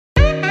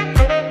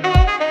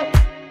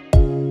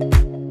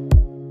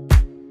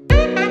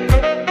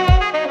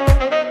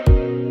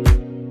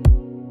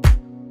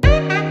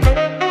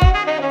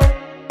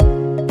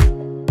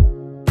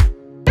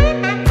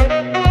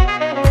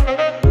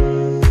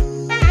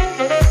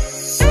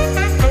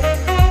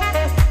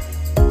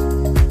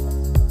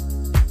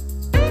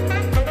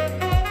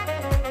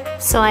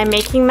So I'm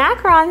making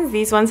macarons.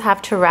 These ones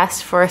have to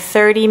rest for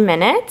 30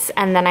 minutes,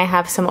 and then I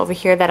have some over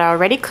here that are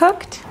already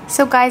cooked.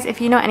 So guys, if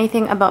you know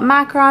anything about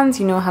macarons,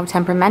 you know how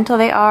temperamental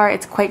they are.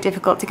 It's quite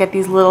difficult to get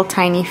these little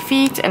tiny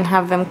feet and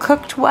have them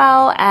cooked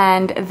well,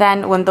 and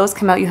then when those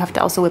come out, you have to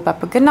also whip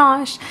up a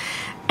ganache.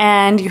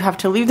 And you have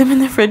to leave them in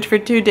the fridge for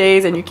 2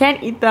 days and you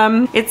can't eat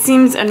them. It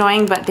seems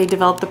annoying, but they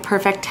develop the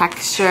perfect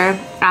texture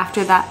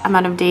after that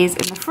amount of days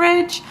in the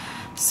fridge.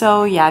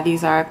 So yeah,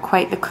 these are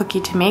quite the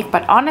cookie to make,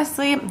 but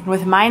honestly,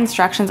 with my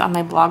instructions on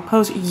my blog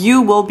post,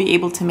 you will be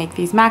able to make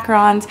these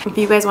macarons. If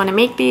you guys want to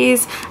make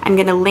these, I'm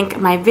gonna link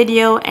my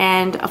video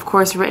and of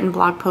course written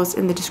blog post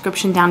in the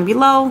description down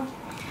below.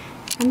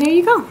 And there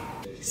you go.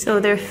 So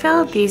they're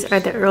filled. These are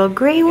the Earl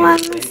Grey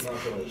ones,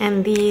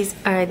 and these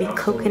are the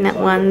coconut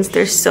ones.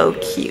 They're so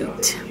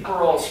cute.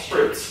 Aperol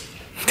spritz.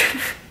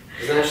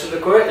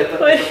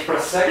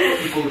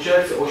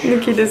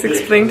 Nikki just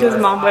explained to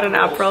his mom what an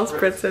Aperol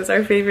spritz is,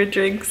 our favorite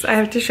drinks. I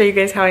have to show you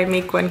guys how I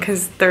make one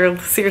because they're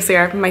seriously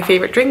are my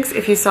favorite drinks.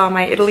 If you saw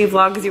my Italy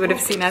vlogs, you would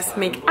have seen us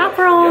make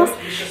Aperols.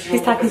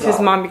 He's talking to his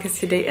mom because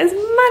today is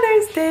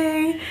Mother's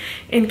Day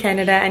in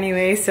Canada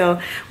anyway, so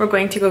we're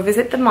going to go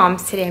visit the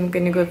moms today. I'm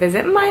going to go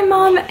visit my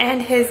mom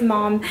and his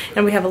mom,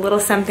 and we have a little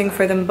something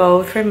for them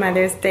both for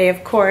Mother's Day.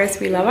 Of course,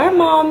 we love our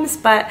moms,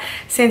 but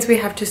since we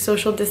have to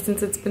social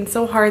distance, it's been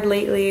so hard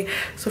lately.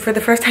 So for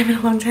the first time in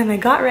a long time, I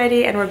got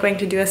ready and we're going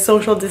to do a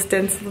social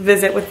distance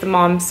visit with the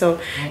moms.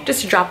 So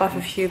just to drop off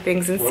a few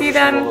things and see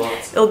them.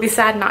 It'll be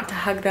sad not to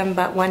hug them,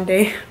 but one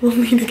day we'll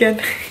meet again.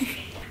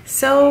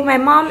 So my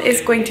mom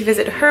is going to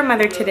visit her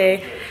mother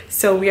today.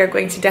 So we are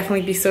going to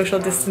definitely be social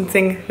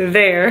distancing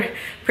there.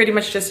 Pretty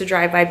much just a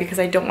drive-by because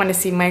I don't want to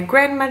see my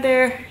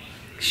grandmother.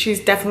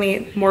 She's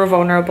definitely more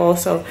vulnerable,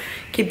 so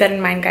keep that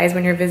in mind, guys,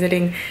 when you're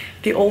visiting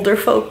the older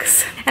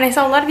folks. And I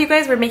saw a lot of you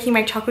guys were making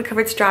my chocolate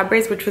covered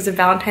strawberries, which was a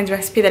Valentine's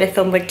recipe that I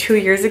filmed like 2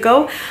 years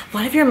ago. A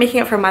lot of you are making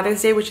it for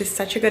Mother's Day, which is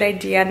such a good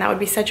idea, and that would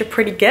be such a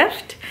pretty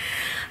gift.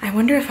 I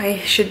wonder if I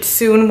should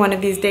soon, one of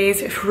these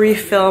days,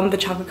 refilm the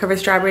chocolate covered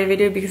strawberry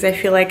video, because I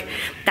feel like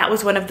that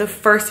was one of the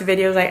first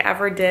videos I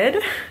ever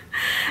did.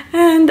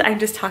 And I'm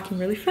just talking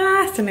really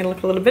fast and I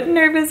look a little bit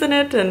nervous in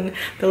it, and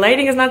the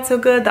lighting is not so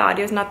good, the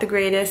audio is not the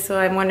greatest, so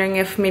I'm wondering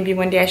if maybe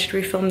one day I should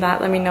refilm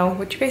that. Let me know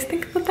what you guys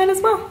think about that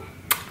as well.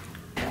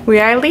 We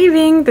are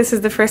leaving. This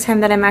is the first time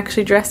that I'm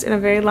actually dressed in a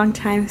very long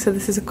time, so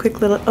this is a quick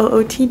little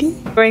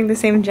OOTD. Wearing the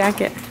same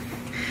jacket.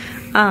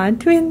 Ah,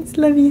 twins,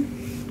 love you.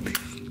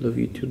 Love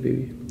you too,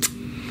 baby.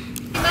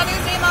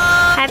 Mother's Day,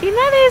 Mom! Happy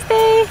Mother's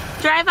Day!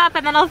 Drive up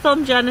and then I'll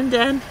film Jen and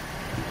Dan.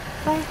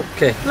 Bye.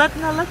 Okay.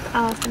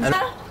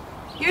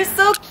 You're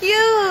so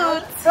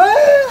cute!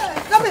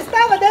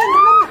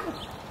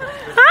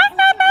 Hi,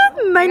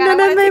 Nana! My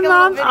Nana and my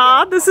mom.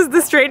 Aw, this is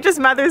the strangest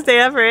Mother's Day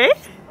ever, eh?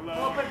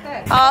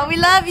 Oh, we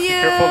love you!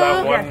 Careful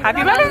that one.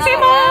 Happy Mother's Day,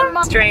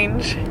 Mom!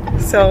 Strange.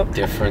 So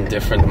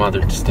different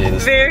Mother's Day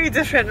this very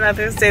different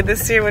Mother's Day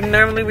this year, when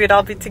normally we'd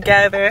all be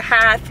together,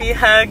 happy,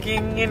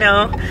 hugging, you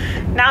know.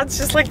 Now it's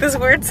just like this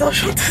weird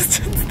social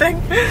distance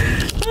thing.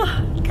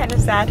 Oh, kind of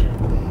sad.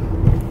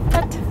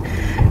 But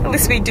at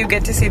least we do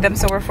get to see them,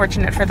 so we're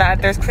fortunate for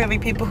that. There's clearly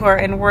people who are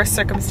in worse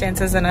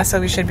circumstances than us, so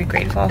we should be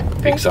grateful.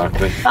 Right?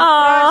 Exactly.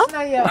 Aww.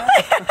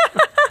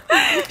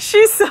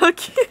 She's so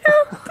cute.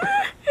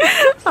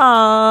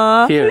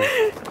 Aww. Here.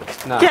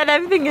 Nah. Get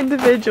everything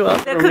individual.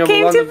 Who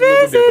came to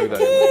visit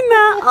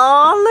Tina?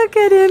 Oh, look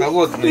at him.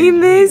 He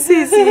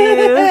misses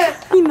you.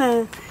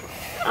 Tina.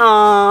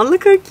 Oh,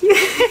 look how cute.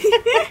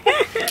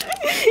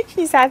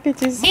 He's happy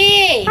to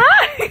see you.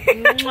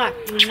 Mwah,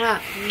 mwah,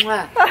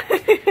 mwah.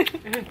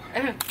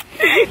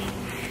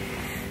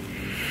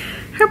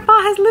 Her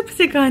paw has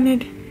lipstick on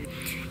it.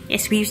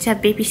 Yes, we used to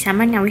have baby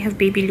Summer, now we have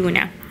baby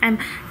Luna. I'm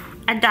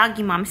a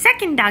doggy mom,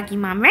 second doggy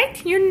mom,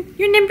 right? You're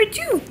number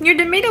 2. You're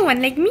the middle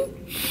one, like me.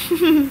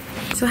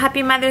 So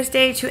happy Mother's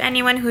Day to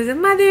anyone who's a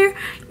mother,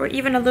 or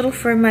even a little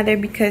fur mother,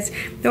 because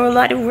there were a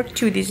lot of work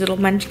to these little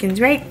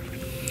munchkins, right?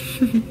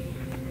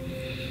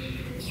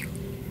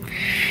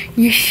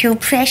 You're so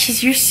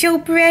precious, you're so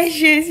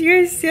precious,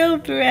 you're so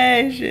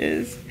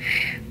precious.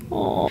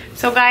 Oh.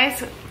 So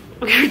guys,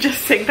 we were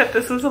just saying that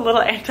this was a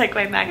little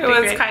anticlimactic. It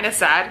was right? kind of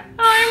sad.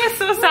 Oh, I was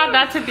so sad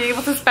not to be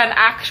able to spend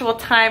actual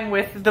time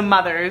with the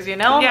mothers, you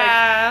know?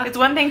 Yeah. Like, it's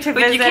one thing to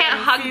like visit you can't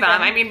and hug see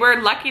them. I mean, we're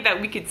lucky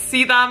that we could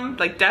see them.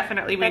 Like,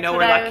 definitely we know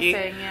we're lucky.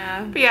 Saying,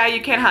 yeah. But yeah,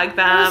 you can't hug It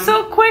them. was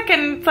so quick,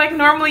 and it's like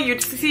normally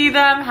you'd see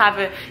them,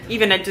 have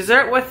even a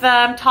dessert with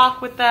them,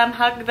 talk with them,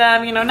 hug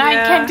them, you know. Now you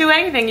can't do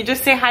anything. You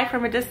just say hi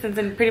from a distance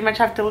and pretty much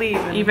have to leave.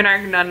 And even our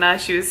Nana,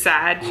 she was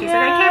sad. She's like,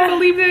 I can't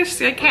believe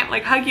this. I can't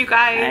like hug you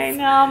guys. I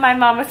know. My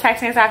mom was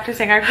texting us after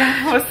saying our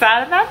grandma was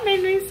sad, and that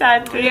made me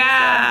sad too.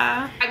 Yeah. So.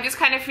 I'm just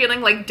kind of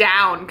feeling like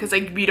down because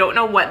like we don't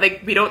know what,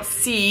 like we don't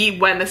see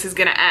when this is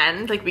gonna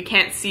end. Like we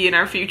can't see in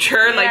our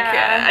future like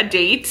a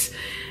date.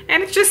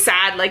 And it's just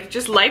sad, like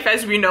just life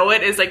as we know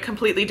it is like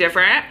completely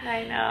different.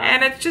 I know.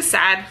 And it's just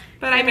sad.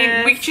 But I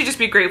mean, we should just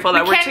be grateful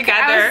that we're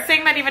together. I was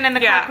saying that even in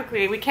the car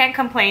quickly. We can't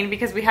complain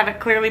because we have it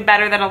clearly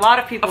better than a lot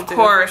of people do. Of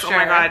course, oh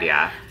my god,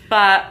 yeah.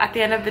 But at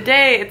the end of the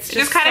day, it's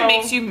just kind of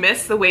makes you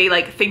miss the way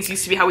like things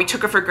used to be, how we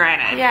took it for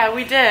granted. Yeah,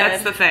 we did.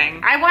 That's the thing.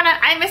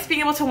 I miss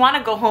being able to want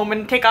to go home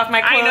and take off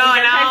my clothes. I know,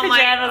 and my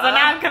pajamas, and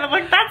now I'm kind of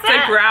like, that's it. It's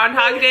like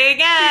Groundhog Day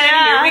again.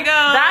 Yeah, here we go.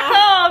 Back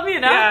home, you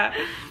know.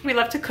 Yeah. We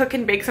love to cook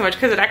and bake so much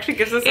because it actually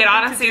gives us something It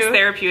honestly to do. is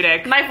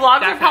therapeutic. My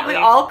vlogs are probably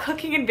all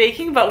cooking and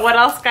baking, but what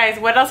else, guys?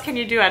 What else can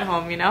you do at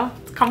home, you know?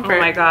 It's comfort.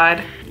 Oh my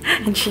god.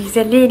 And she's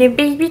a little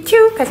baby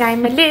too, because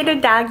I'm a little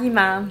doggy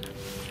mom.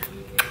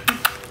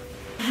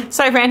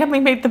 So I randomly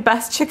made the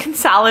best chicken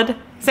salad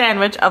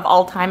sandwich of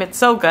all time. It's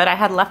so good. I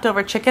had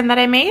leftover chicken that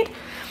I made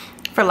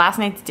for last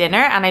night's dinner,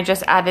 and I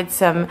just added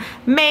some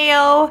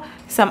mayo,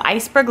 some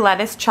iceberg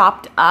lettuce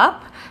chopped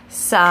up,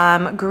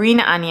 some green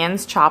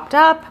onions chopped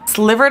up,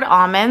 slivered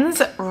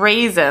almonds,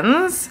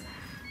 raisins,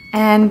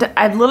 and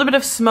a little bit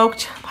of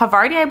smoked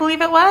Havarti, I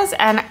believe it was,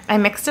 and I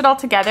mixed it all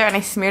together and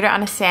I smeared it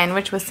on a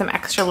sandwich with some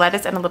extra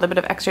lettuce and a little bit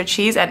of extra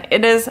cheese, and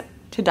it is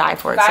to die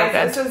for. It's so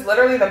good. This is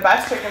literally the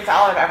best chicken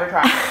salad I've ever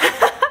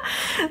tried.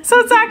 So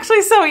it's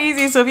actually so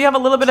easy. So if you have a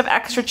little bit of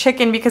extra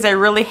chicken, because I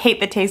really hate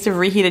the taste of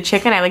reheated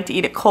chicken, I like to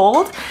eat it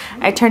cold,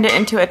 I turned it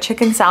into a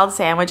chicken salad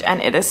sandwich,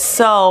 and it is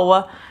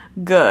so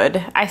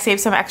good. I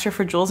saved some extra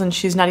for Jules, and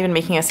she's not even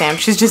making a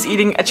sandwich. She's just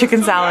eating a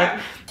chicken salad.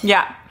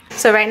 Yeah.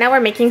 So right now we're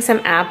making some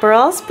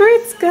Aperol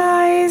spritz,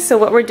 guys. So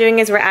what we're doing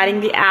is we're adding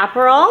the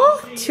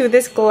Aperol to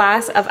this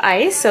glass of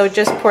ice. So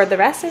just pour the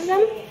rest of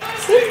them.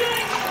 See?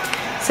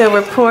 So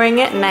we're pouring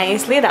it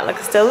nicely. That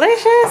looks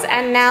delicious.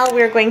 And now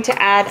we're going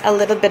to add a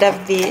little bit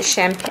of the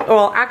champagne.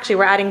 Well, actually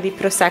we're adding the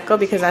Prosecco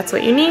because that's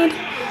what you need.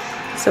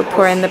 So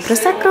pour in the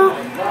Prosecco.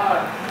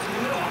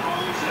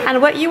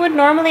 And what you would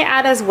normally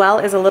add as well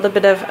is a little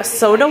bit of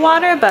soda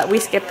water, but we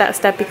skipped that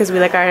step because we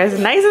like ours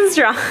nice and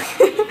strong.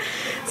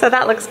 So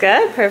that looks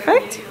good,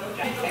 perfect.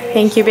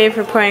 Thank you, babe,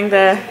 for pouring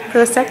the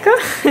Prosecco.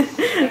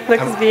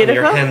 Looks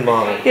beautiful. I'm your hand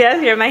model.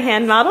 Yes, you're my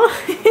hand model.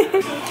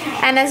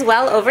 And as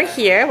well over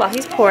here, while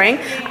he's pouring,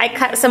 I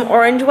cut some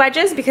orange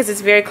wedges because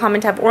it's very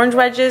common to have orange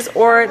wedges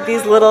or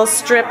these little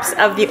strips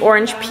of the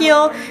orange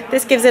peel.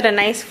 This gives it a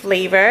nice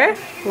flavor.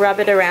 Rub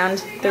it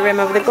around the rim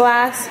of the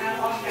glass,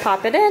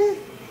 pop it in,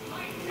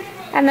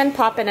 and then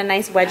pop in a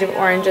nice wedge of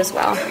orange as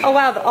well. Oh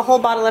wow, a whole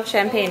bottle of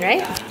champagne,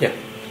 right? Yeah.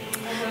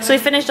 So we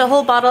finished a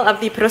whole bottle of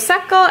the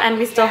Prosecco, and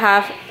we still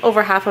have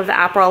over half of the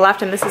Aperol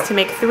left, and this is to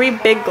make 3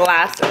 big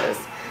glasses.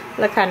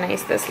 Look how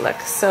nice this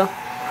looks. So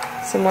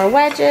some more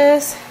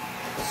wedges,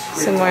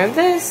 some more of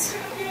this.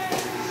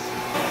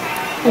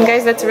 And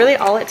guys, that's really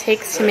all it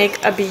takes to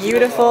make a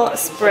beautiful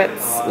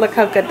spritz. Look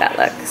how good that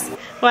looks.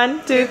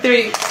 1, 2,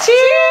 3,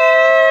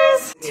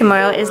 cheers!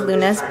 Tomorrow is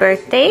Luna's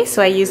birthday,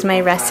 so I used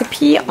my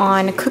recipe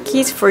on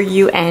cookies for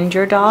you and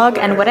your dog.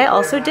 And what I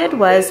also did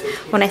was,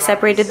 when I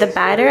separated the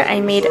batter,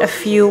 I made a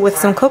few with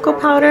some cocoa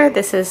powder.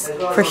 This is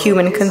for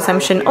human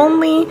consumption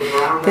only.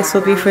 This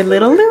will be for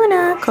little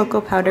Luna.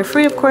 Cocoa powder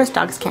free, of course.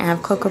 Dogs can't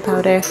have cocoa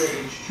powder.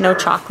 No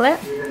chocolate.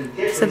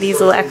 So these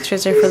little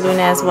extras are for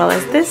Luna as well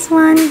as this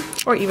one,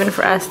 or even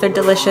for us. They're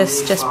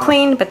delicious just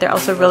plain, but they're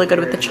also really good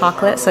with the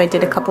chocolate, so I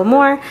did a couple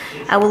more.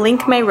 I will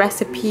link my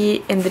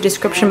recipe in the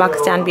description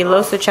box down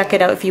below, so check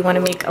it out if you want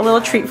to make a little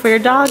treat for your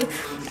dog.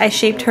 I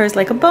shaped hers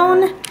like a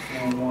bone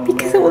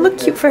because it will look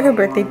cute for her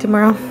birthday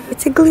tomorrow.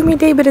 It's a gloomy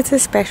day, but it's a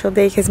special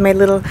day because my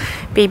little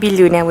baby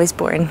Luna was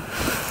born.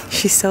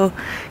 She's so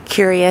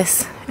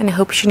curious, and I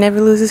hope she never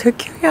loses her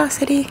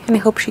curiosity, and I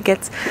hope she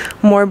gets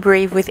more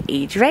brave with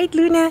age. Right,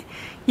 Luna?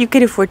 You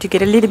could afford to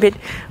get a little bit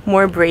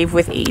more brave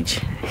with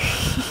age.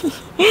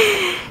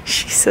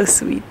 She's so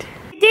sweet.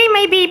 Today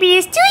my baby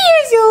is 2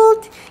 years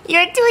old.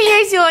 You're 2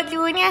 years old,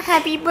 Luna.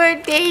 Happy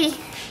birthday.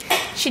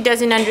 She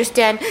doesn't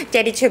understand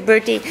that it's her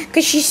birthday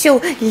because she's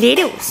so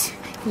little.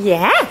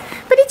 Yeah,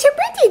 but it's her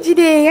birthday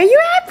today. Are you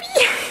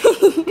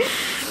happy?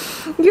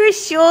 You're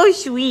so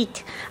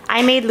sweet.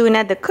 I made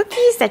Luna the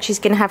cookies that she's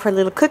gonna have her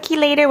little cookie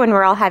later when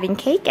we're all having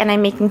cake, and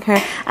I'm making her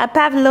a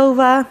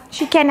Pavlova.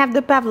 She can't have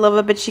the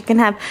Pavlova, but she can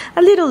have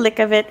a little lick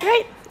of it,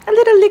 right? A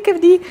little lick of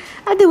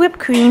the whipped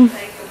cream.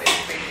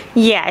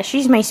 Yeah,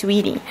 she's my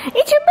sweetie.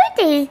 It's her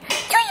birthday.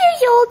 2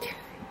 years old.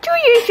 2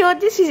 years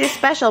old. This is a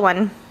special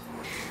one.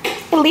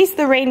 At least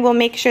the rain will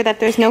make sure that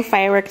there's no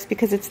fireworks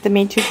because it's the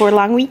May 2-4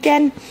 long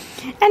weekend.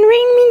 And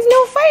rain means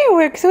no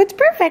fireworks, so it's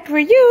perfect for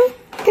you.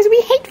 Because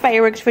we hate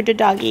fireworks for the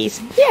doggies.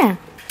 Yeah.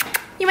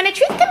 You want a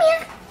treat? Come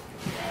here.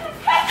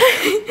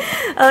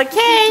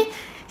 Okay.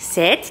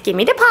 Sit. Give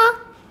me the paw.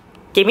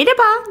 Give me the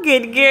paw.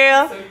 Good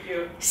girl. So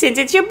cute. Since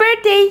it's your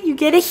birthday, you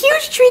get a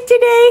huge treat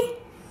today.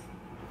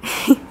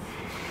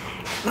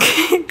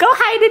 Go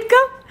hide it.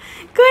 Go.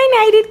 Go and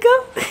hide it. Go.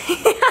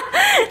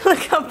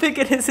 Look how big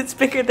it is. It's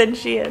bigger than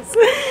she is.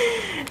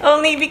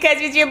 Only because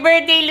it's your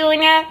birthday,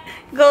 Luna.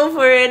 Go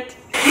for it.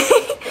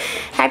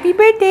 Happy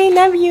birthday.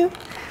 Love you.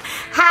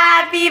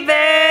 Happy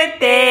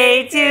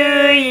birthday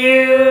to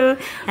you,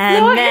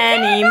 and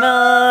many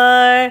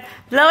more.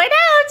 Blow it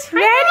out.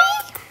 Ready?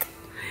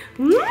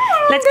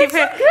 Let's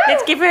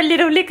give her a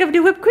little lick of the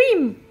whipped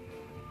cream.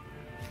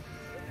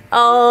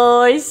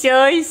 Oh,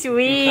 so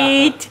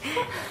sweet.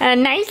 A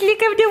nice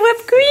lick of the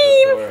whipped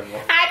cream.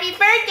 Happy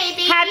birthday,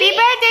 baby. Happy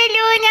birthday,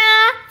 Luna.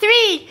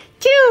 3,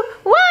 2,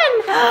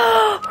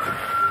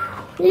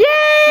 1.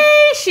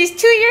 Yay! She's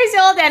 2 years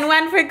old and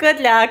 1 for good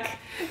luck.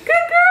 Good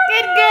girl.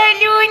 Good girl,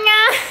 Luna.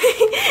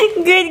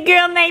 Good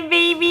girl, my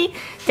baby.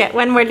 Get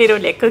one more little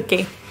lick,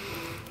 okay.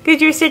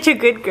 Because you're such a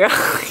good girl.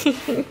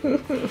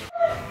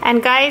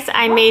 And guys,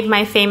 I made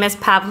my famous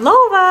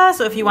Pavlova.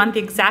 So if you want the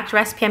exact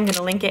recipe, I'm going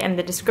to link it in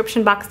the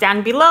description box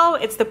down below.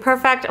 It's the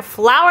perfect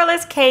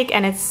flourless cake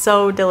and it's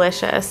so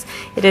delicious.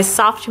 It is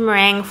soft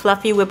meringue,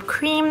 fluffy whipped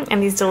cream,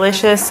 and these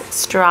delicious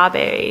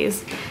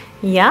strawberries.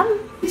 Yum.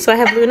 So I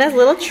have Luna's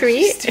little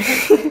treat.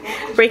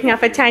 Breaking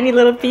off a tiny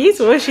little piece.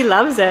 Oh, she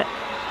loves it.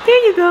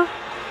 There you go.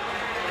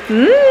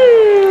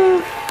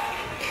 Mmm.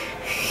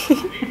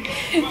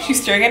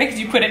 She's staring at it because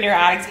you put it in your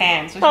Addict's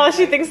hands. Oh,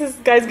 she thinks this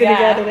guy's gonna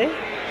get it, eh?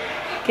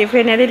 Give her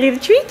another little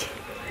treat.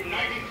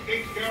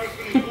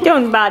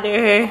 Don't bother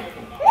her.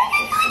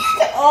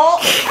 Oh.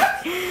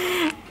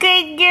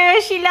 Good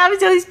girl, she loves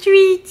those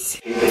treats.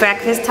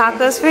 Breakfast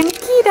tacos for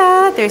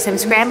Nikita. There's some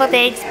scrambled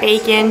eggs,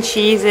 bacon,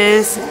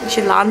 cheeses,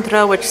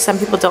 cilantro, which some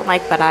people don't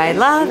like, but I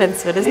love, and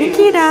so does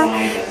Nikita.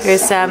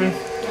 There's some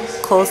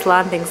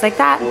coleslaw and things like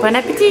that. Bon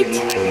appetit.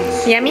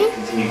 Yummy?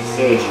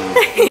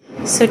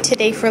 So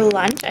today for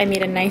lunch, I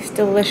made a nice,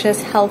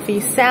 delicious, healthy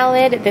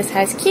salad. This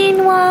has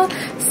quinoa,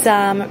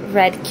 some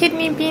red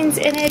kidney beans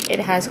in it.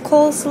 It has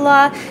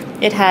coleslaw.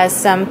 It has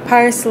some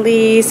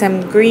parsley,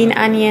 some green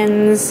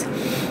onions,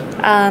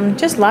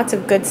 just lots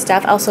of good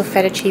stuff. Also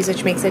feta cheese,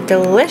 which makes it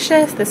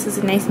delicious. This is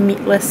a nice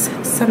meatless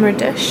summer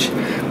dish.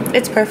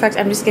 It's perfect.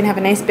 I'm just gonna have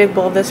a nice big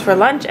bowl of this for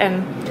lunch,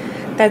 and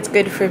that's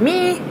good for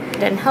me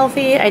and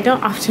healthy. I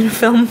don't often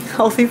film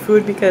healthy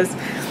food because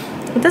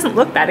it doesn't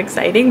look that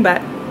exciting, but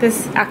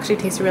this actually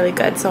tastes really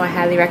good, so I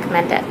highly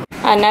recommend it.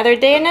 Another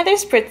day, another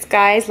spritz,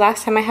 guys.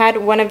 Last time I had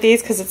one of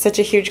these because it's such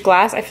a huge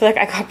glass, I feel like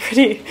I got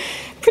pretty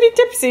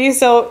tipsy.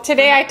 So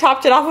today I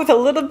topped it off with a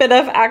little bit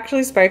of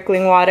actually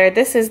sparkling water.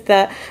 This is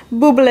the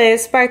Buble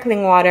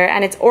sparkling water,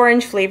 and it's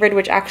orange flavored,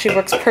 which actually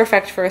works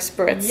perfect for a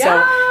spritz. So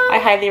I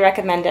highly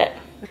recommend it.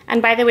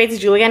 And by the way, it's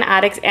Julia and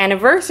Addict's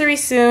anniversary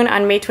soon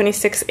on May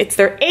 26th. It's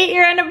their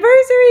 8-year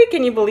anniversary.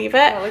 Can you believe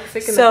it? Oh, it looks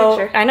sick in the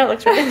picture. I know, it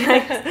looks really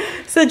nice.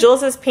 So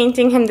Jules is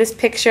painting him this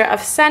picture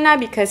of Senna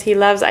because he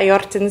loves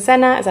Ayrton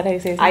Senna. Is that how you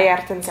say his name?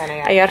 Ayrton Senna,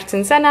 yeah.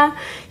 Ayrton Senna.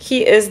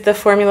 He is the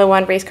Formula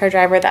 1 race car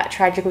driver that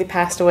tragically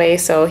passed away.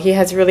 So he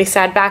has a really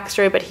sad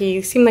backstory, but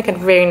he seemed like a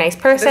very nice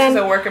person. This is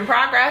a work in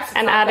progress.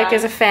 And Addic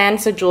is a fan,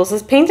 so Jules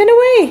is painting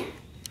away.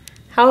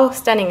 How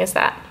stunning is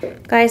that?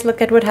 Guys,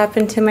 look at what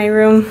happened to my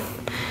room.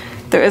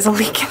 There is a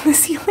leak in the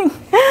ceiling.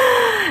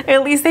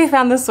 At least they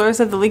found the source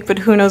of the leak, but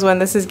who knows when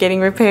this is getting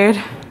repaired.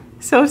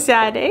 So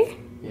sad, eh?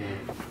 Yeah.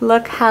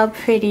 Look how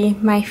pretty.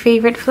 My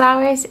favorite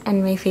flowers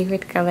and my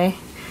favorite color.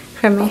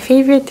 From my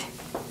favorite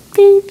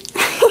babe.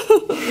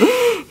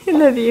 I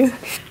love you.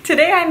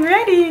 Today I'm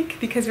ready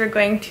because we're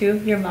going to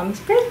your mom's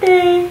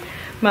birthday.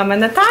 Mama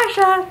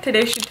Natasha.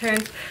 Today she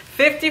turns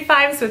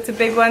 55, so it's a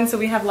big one. So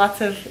we have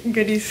lots of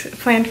goodies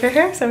planned for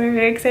her. So we're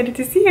very excited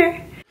to see her.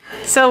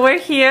 So we're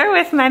here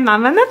with my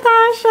Mama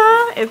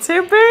Natasha. It's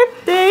her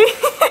birthday.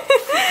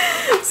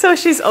 So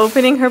she's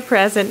opening her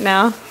present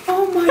now.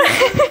 Oh my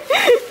god.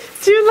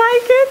 Do you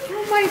like it?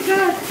 Oh my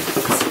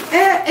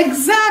god.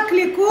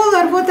 Exactly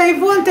color what I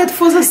wanted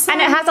for the sun.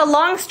 And it has a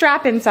long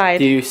strap inside.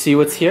 Do you see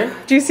what's here?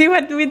 Do you see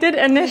what we did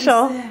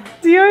initial?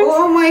 Yours?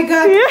 Oh my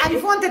god. Yeah. I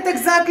wanted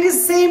exactly the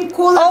same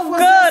color Oh for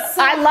good. the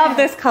sun. I love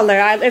this color.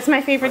 It's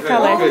my favorite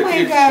color. Oh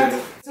my god.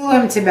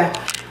 Целуем тебя.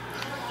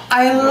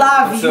 I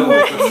love you.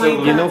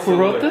 You know who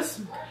wrote this?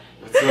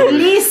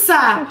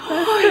 Lisa.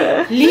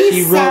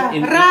 She wrote Lisa.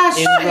 in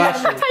Russian.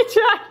 Russian. I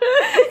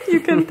tried. You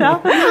can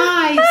tell.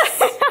 Nice.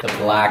 The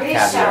black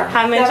caviar.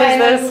 How much is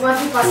this?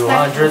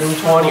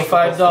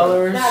 $225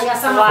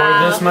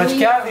 for this much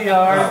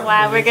caviar.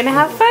 Wow, we're gonna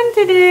have fun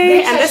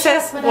today. And this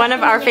is one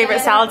of our favorite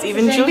salads.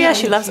 Even Julia,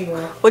 she loves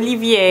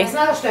Olivier.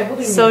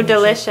 So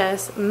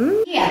delicious.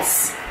 Mm.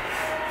 Yes.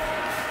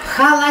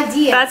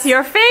 Холодец. That's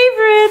your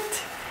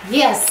favorite.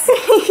 Yes.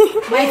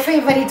 My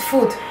favorite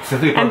food.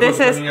 And this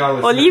is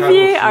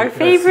Olivier, our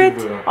favorite.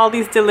 All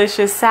these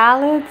delicious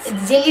salads.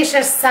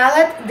 Delicious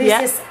salad. This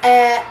Yeah. is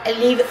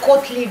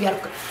cod liver.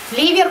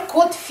 Liver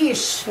cod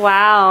fish.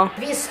 Wow.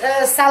 With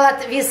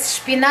salad with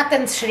spinach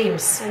and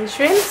shrimps. And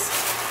shrimps.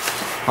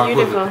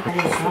 Beautiful.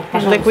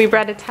 And look, we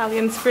brought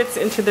Italian spritz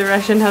into the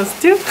Russian house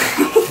too.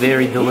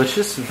 Very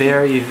delicious.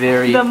 Very,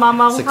 very The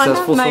mama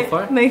successful so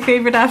far. my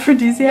favorite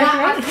aphrodisiac.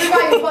 Я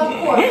открываю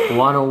балкон.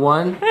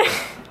 101.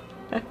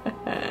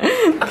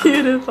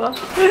 Beautiful.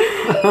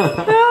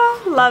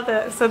 Oh, love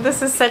it. So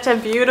this is such a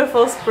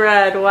beautiful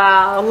spread.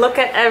 Wow. Look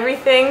at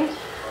everything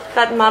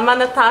that Mama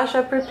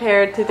Natasha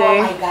prepared today.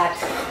 Oh my god.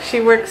 She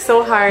worked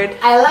so hard.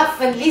 I love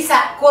when Lisa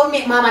call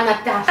me Mama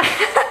Natasha.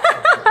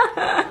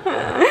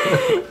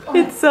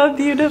 It's so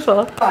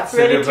beautiful.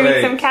 Ready to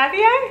eat some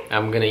caviar?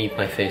 I'm gonna eat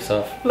my face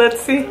off.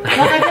 Let's see.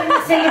 Но,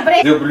 наверное,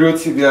 celebrate. Люблю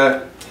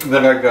тебя,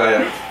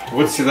 дорогая.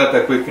 Вот всегда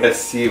такой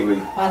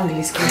красивый.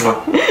 По-английски.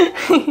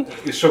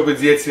 И чтобы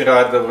дети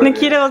радовались.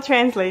 Nikita will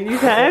translate. You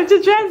have to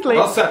translate.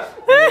 Also,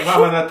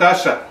 Mama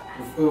Natasha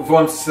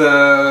wants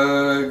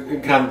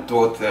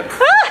granddaughter.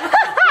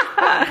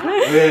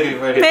 Very,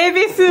 very.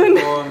 Maybe soon.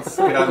 Wants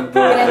granddaughter.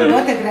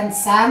 Granddaughter,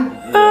 grandson,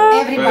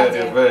 everybody.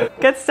 Very.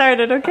 Get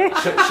started, okay?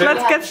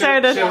 Let's get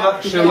started.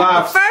 She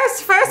loves.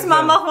 First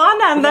Mama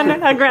Juana and then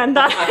a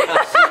granddaughter.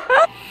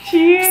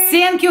 Cheers.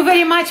 Thank you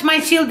very much, my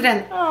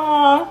children.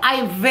 Aww.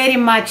 I very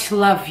much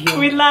love you.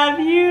 We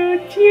love you.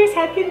 Cheers.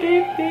 Happy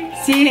birthday.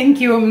 Thank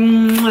you.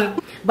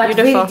 But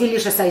Beautiful. very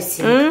delicious, I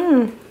see.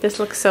 This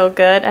looks so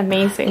good.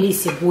 Amazing.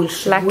 Лисе,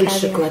 больше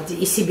caviar. клади.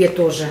 И себе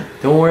тоже.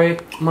 Don't worry,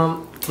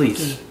 Mom,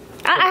 please.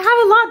 I have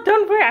a lot.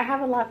 Don't worry. I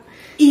have a lot.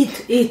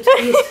 Eat.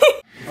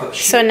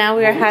 So now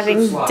we are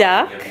having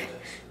duck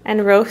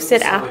and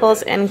roasted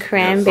apples and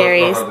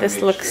cranberries.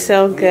 This looks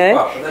so good.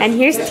 And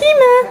here's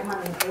Tima.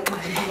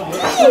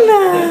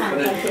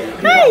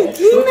 Hi,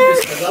 Tima.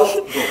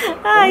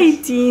 Hi,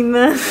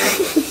 Tima.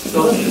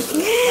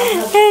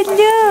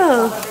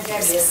 Hello.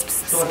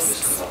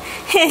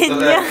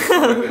 Hello.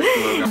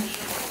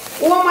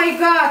 Oh my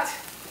God.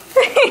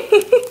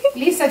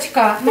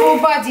 Лисочка,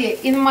 nobody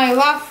in my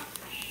life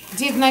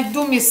did not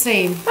do me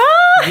same.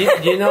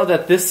 You know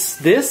that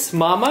this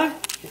Mama,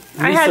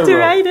 Lisa I had to wrote.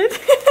 write it.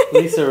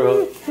 Lisa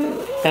wrote.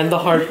 And the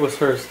heart was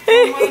hers.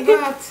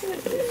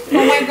 Oh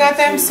my God,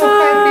 I'm so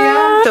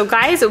happy. So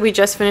guys, we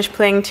just finished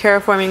playing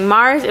Terraforming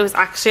Mars. It was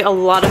actually a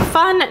lot of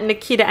fun.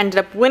 Nikita ended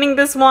up winning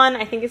this one.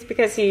 I think it's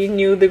because he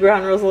knew the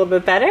ground rules a little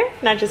bit better,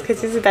 not just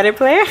because he's a better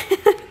player.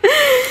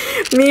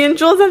 Me and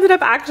Jules ended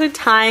up actually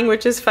tying,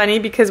 which is funny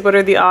because what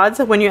are the odds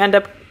of when you end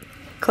up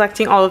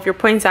collecting all of your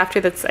points after?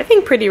 That's, I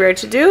think, pretty rare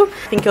to do.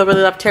 I think you'll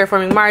really love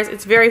Terraforming Mars.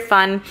 It's very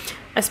fun,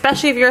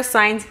 especially if you're a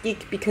science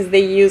geek because they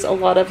use a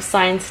lot of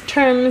science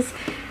terms.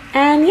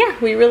 And yeah,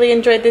 we really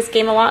enjoyed this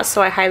game a lot,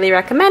 so I highly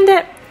recommend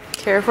it.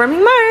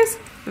 Terraforming Mars.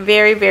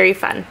 Very, very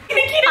fun.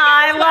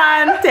 I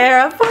won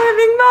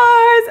Terraforming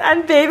Mars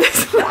and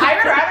babies. I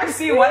would rather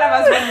see one of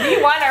us win.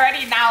 We won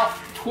already now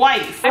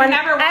twice. I've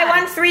never won. I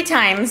won 3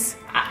 times.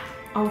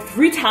 Oh,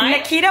 3 times?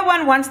 Nikita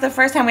won once the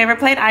first time we ever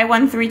played. I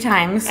won 3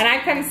 times. And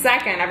I've come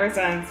second ever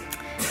since.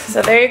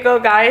 So there you go,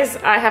 guys.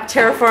 I have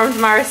terraformed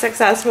Mars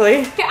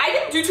successfully. Yeah, I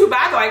didn't do too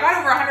bad though. I got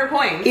over 100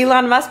 points.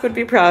 Elon Musk would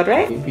be proud,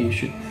 right? Maybe you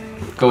should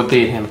go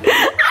date him.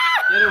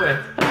 Get away.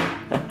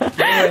 Get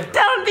away.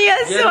 Don't be a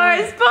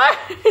sore sport.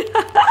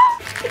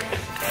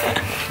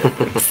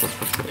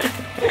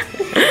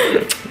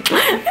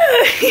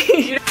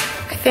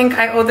 I think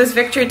I owe this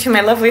victory to my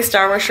lovely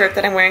Star Wars shirt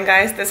that I'm wearing,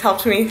 guys. This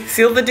helped me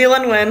seal the deal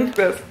and win.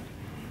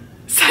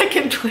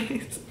 Second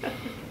place.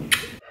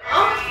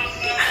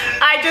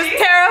 I just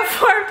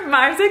terraformed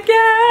Mars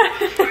again.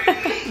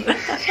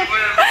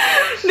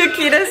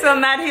 Nikita's so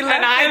mad he left.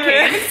 And I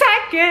came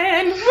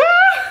second. Woo!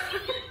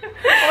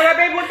 Oh my God,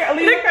 babe, look at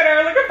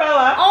her. Look at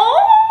Bella.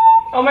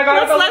 Oh my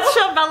God. Let's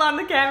show Bella on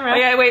the camera.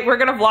 Okay, wait, we're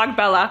gonna vlog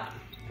Bella.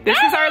 This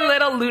is our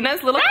little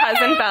Luna's little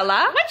cousin,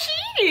 Bella. What's she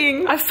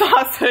eating? A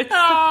sausage.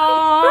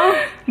 Aww.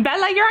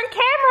 Bella, you're on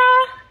camera.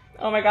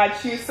 Oh my God,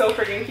 she's so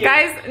freaking cute.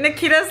 Guys,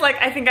 Nikita's like,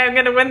 I think I'm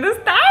gonna win this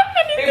time.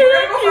 And he Hey, did we're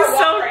gonna it. go for He's a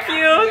walk so right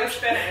now. We cute. just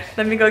finished.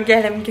 Let me go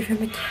get him. Give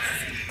him a kiss.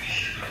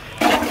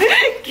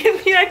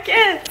 Give me a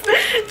kiss.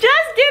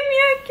 Just give me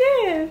a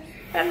kiss.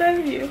 I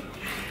love you.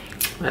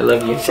 I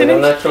love you, but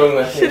I'm not showing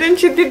my face.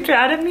 Shouldn't you be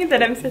proud of me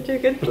that I'm such a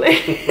good player?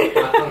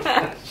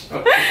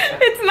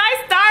 It's my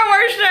Star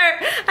Wars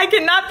shirt. I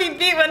cannot be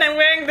beat when I'm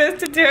wearing this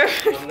to do.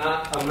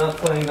 I'm not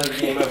playing that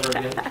game ever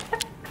again.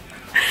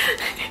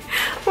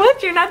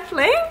 What? You're not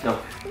playing? No.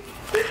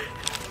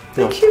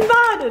 But you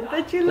bought it.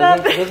 But you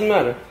love It it. doesn't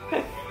matter.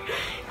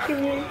 Give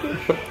me a kiss.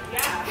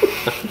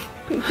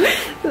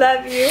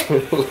 Love you.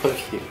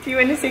 Love you. Do you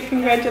want to say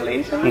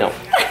congratulations? No.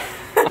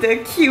 The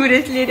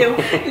cutest little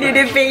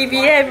baby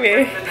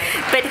ever.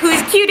 But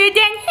who's cuter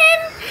than him?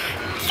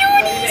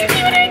 Cutie's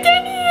cuter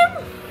than him.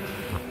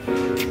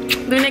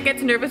 Luna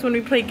gets nervous when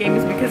we play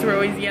games because we're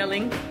always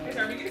yelling.